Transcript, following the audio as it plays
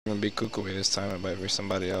Gonna be Kukui this time. It might be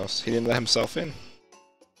somebody else. He didn't let himself in.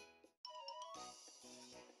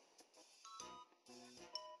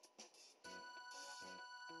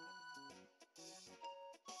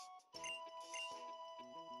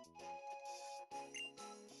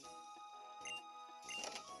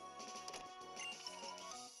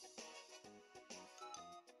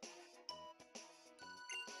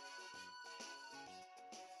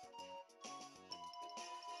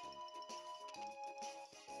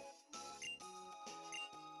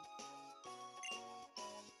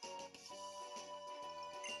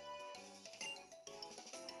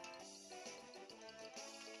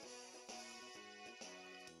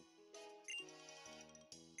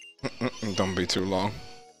 Don't be too long.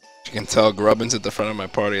 You can tell Grubbin's at the front of my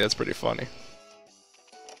party. That's pretty funny.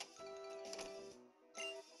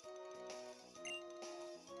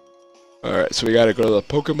 Alright, so we gotta go to the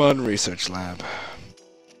Pokemon Research Lab.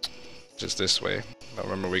 Just this way. I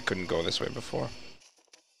remember we couldn't go this way before.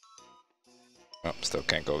 Oh, still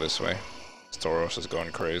can't go this way. Storos is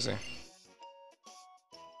going crazy.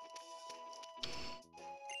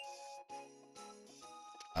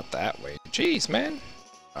 Not that way. Jeez, man.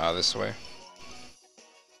 Ah, this way.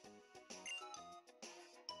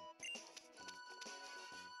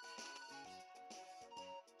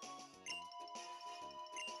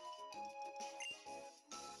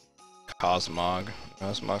 Cosmog.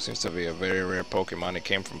 Cosmog seems to be a very rare Pokemon. It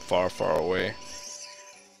came from far, far away.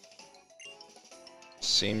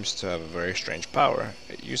 Seems to have a very strange power.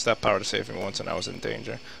 It used that power to save me once and I was in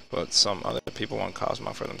danger, but some other people want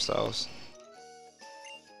Cosmog for themselves.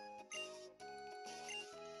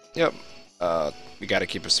 Yep. We gotta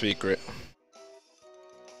keep a secret.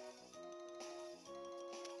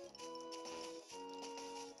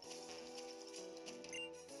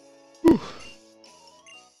 Whew.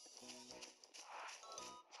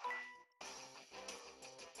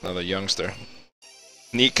 Another youngster.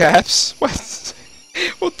 Kneecaps? What?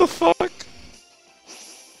 What the fuck?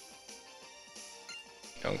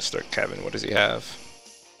 Youngster Kevin, what does he have?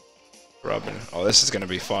 Grubbin. Oh, this is gonna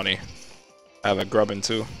be funny. I have a Grubbin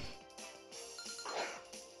too.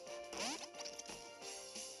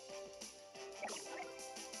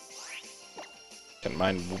 Can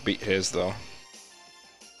mine beat his though.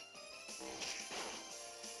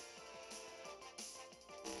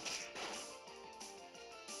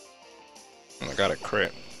 I got a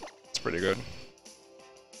crit. It's pretty good.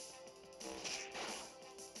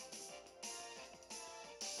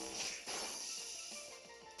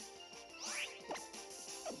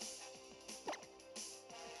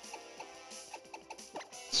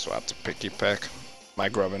 Swap to Picky Peck. My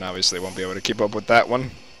Grubbin obviously won't be able to keep up with that one.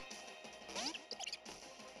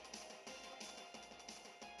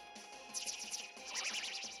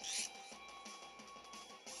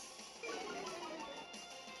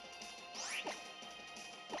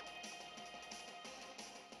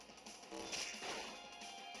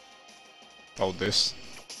 Hold this.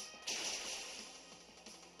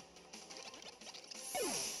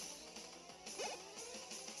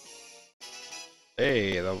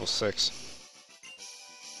 Hey, level 6.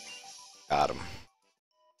 Got him.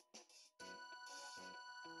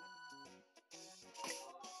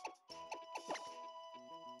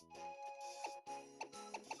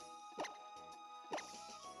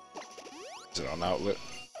 Is it on outlet?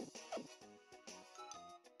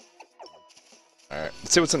 Alright,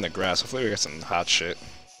 let's see what's in the grass. Hopefully we get some hot shit.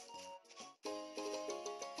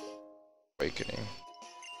 Awakening.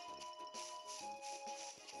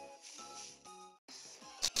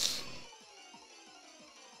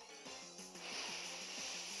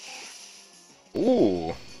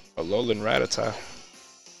 Ooh, a Alolan Rattata.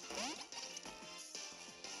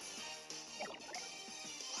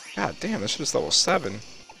 God damn, this shit is level 7.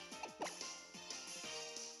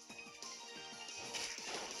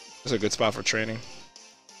 This is a good spot for training.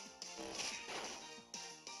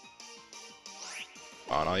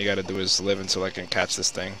 Oh, and all you gotta do is live until I can catch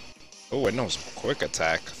this thing. Oh, it knows quick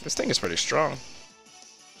attack. This thing is pretty strong.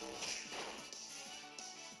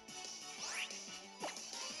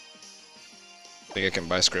 I think I can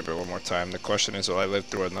Vice Grip it one more time. The question is, will I live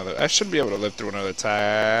through another... I should be able to live through another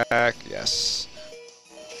attack. Yes.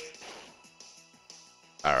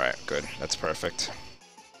 Alright, good. That's perfect.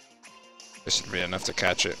 This should be enough to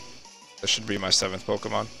catch it. This should be my 7th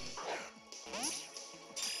Pokemon.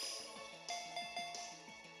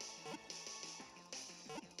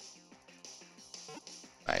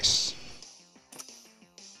 Nice.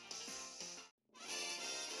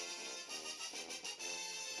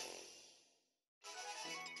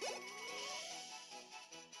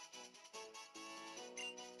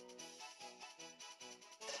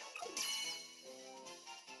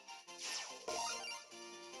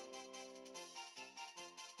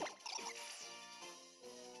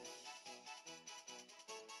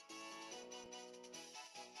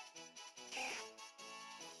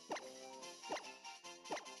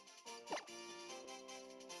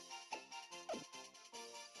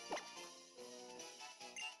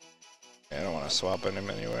 Yeah, I don't want to swap him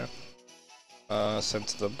anywhere. Sent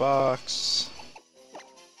to the box.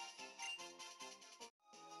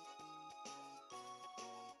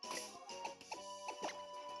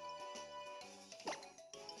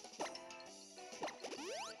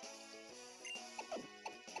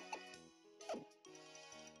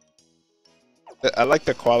 I like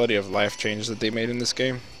the quality of life changes that they made in this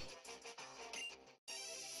game.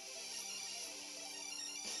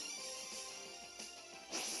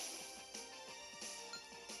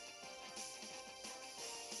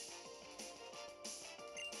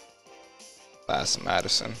 Last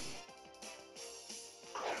Madison.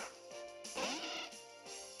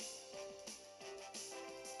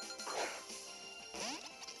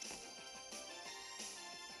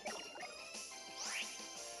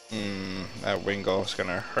 That Wingull is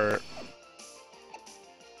gonna hurt.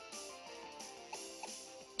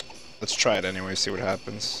 Let's try it anyway, see what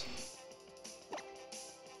happens.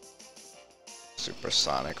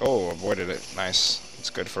 Supersonic. Oh, avoided it. Nice. It's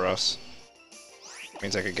good for us.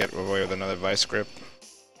 Means I could get away with another Vice Grip.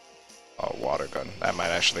 Oh, Water Gun. That might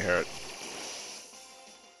actually hurt.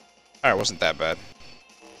 Alright, wasn't that bad.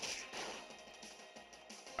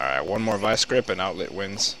 Alright, one more Vice Grip and Outlet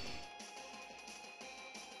wins.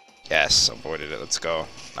 Yes, avoided it. Let's go.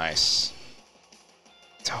 Nice.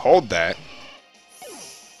 To hold that.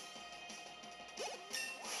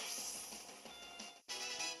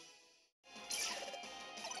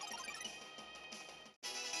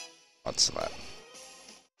 What's that?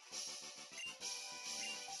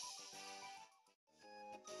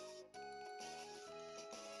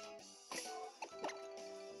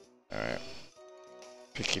 Alright.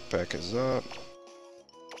 Pikipek is up.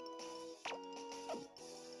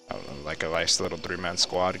 I don't know, like a nice little 3-man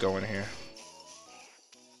squad going here.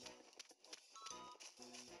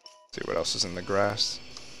 See what else is in the grass.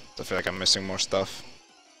 I feel like I'm missing more stuff.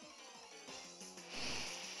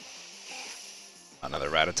 Another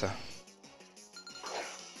Rattata.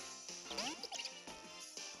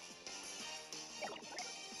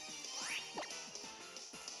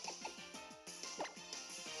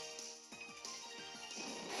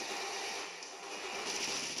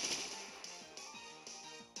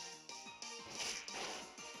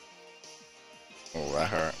 Oh, that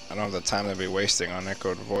hurt. I don't have the time to be wasting on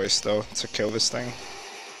Echoed Voice, though, to kill this thing.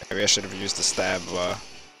 Maybe I should have used the stab.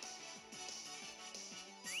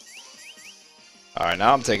 Alright,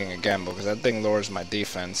 now I'm taking a gamble, because that thing lowers my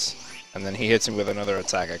defense. And then he hits me with another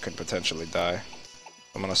attack, I could potentially die.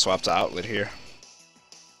 I'm gonna swap to Outlet here.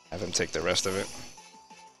 Have him take the rest of it.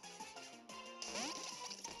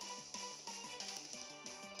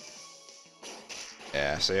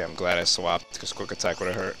 Yeah, see, I'm glad I swapped, because Quick Attack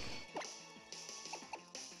would have hurt.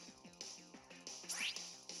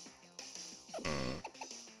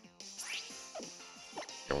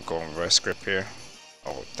 Okay, we're going Vice Grip here.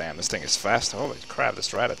 Oh, damn, this thing is fast. Holy crap,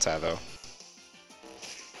 this Rattata, though.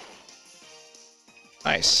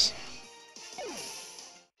 Nice.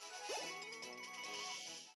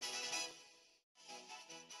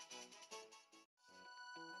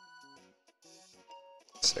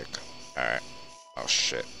 Sick. Alright. Oh,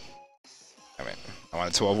 shit. I mean, I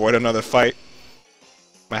wanted to avoid another fight.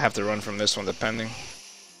 Might have to run from this one, depending.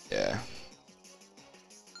 Yeah.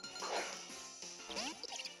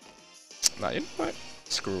 Nah, you know what?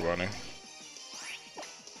 Screw running.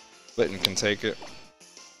 Litton can take it.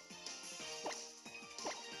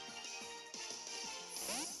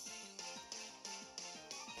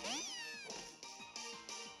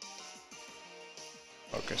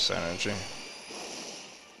 Focus energy.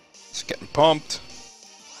 It's getting pumped.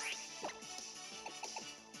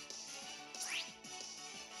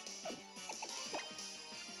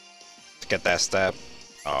 Let's get that stab.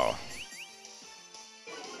 Oh.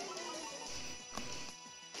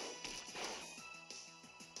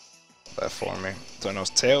 That for me.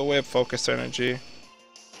 Zonos Tail Whip, Focus Energy.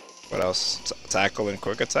 What else? Tackle and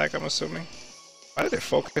Quick Attack, I'm assuming. Why did they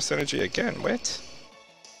Focus Energy again? What?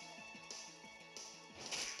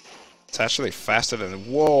 It's actually faster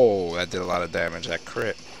than... Whoa! That did a lot of damage, that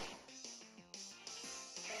crit.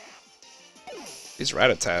 These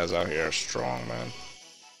Rattatas out here are strong, man.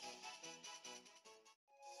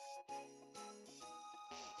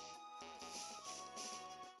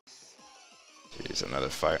 Jeez, another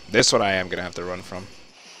fight. This one I am gonna have to run from.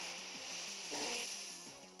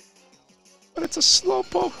 But it's a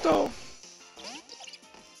Slowpoke, though.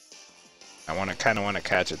 I kind of want to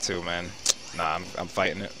catch it too, man. Nah, I'm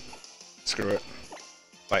fighting it. Screw it.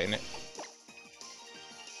 Fighting it.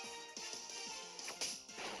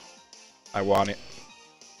 I want it.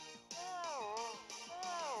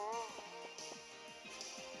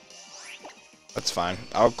 That's fine.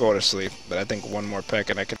 I'll go to sleep, but I think one more peck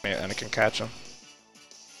and I can catch him.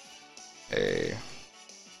 Hey.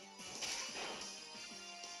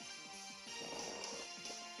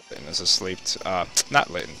 Layton is asleep. Not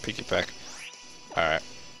Layton. Peaky Peck. Alright.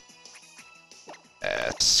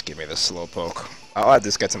 Yes, give me the Slowpoke. I'll add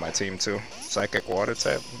this guy to my team too. Psychic Water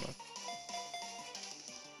type.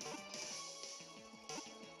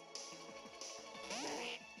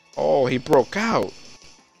 Oh, he broke out.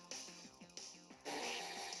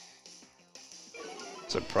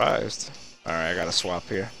 Surprised. Alright, I gotta swap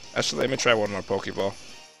here. Actually, let me try one more Pokeball.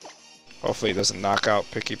 Hopefully he doesn't knock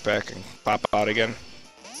out Picky Peck and pop out again.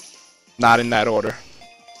 Not in that order.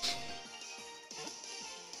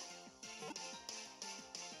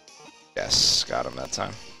 Yes, got him that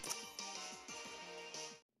time.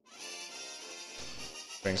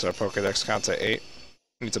 Brings our Pokedex count to 8.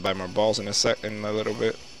 Need to buy more balls in a little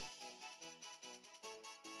bit.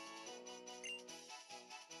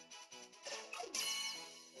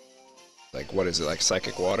 Like, what is it, like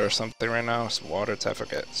Psychic Water or something right now? It's water type, I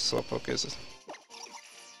forget. Slowpoke is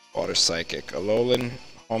Water Psychic. Alolan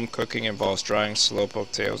home cooking involves drying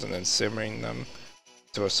Slowpoke tails and then simmering them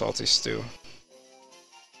to a salty stew.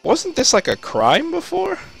 Wasn't this like a crime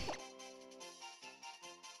before?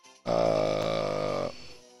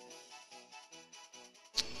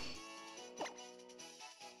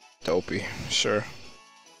 Dopey, sure.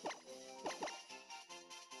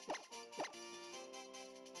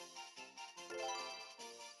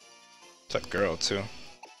 It's a girl too.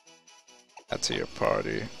 Add to your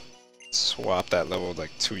party. Swap that level with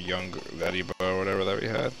like 2 young Lediba or whatever that we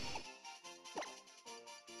had.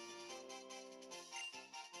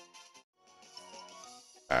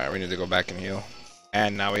 Alright, we need to go back and heal.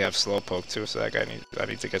 And now we have Slowpoke too, so that guy I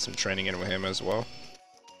need to get some training in with him as well.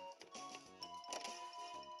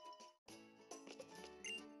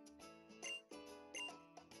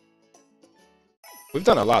 We've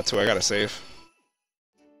done a lot too, I gotta save.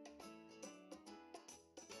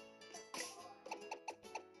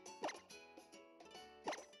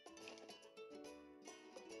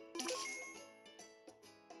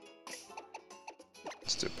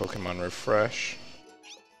 Let's do Pokemon Refresh.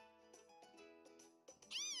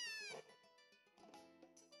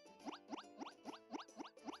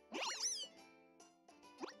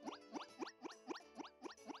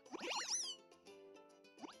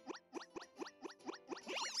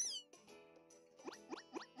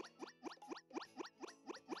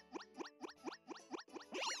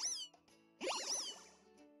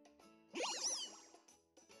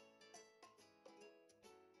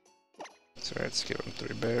 So let's give him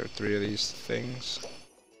 3 of these things.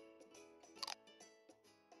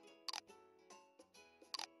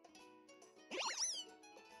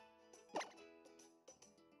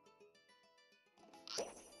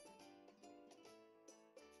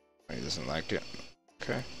 He doesn't like it.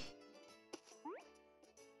 Okay.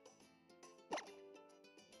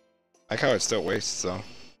 I like how it still wastes though.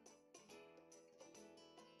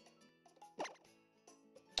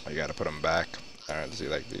 Oh, you gotta put him back. Alright, does he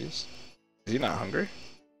like these? Is he not hungry?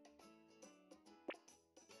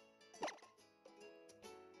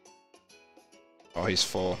 Oh, he's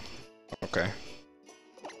full. Okay.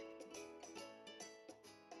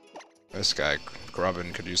 This guy,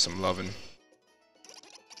 Grubbin, could use some lovin'.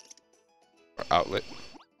 Or outlet.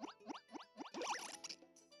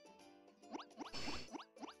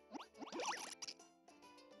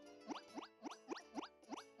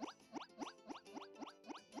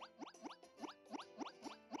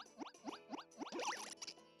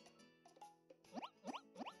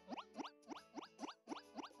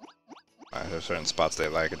 There's certain spots they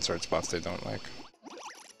like and certain spots they don't like.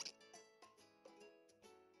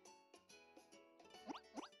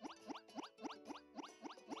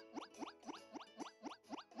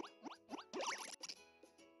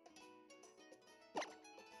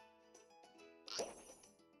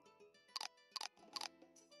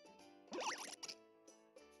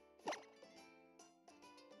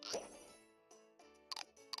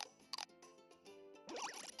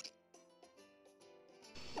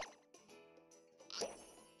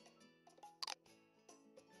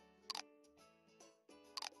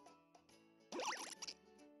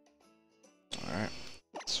 Alright,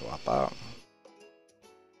 swap out.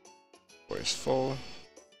 Where's full?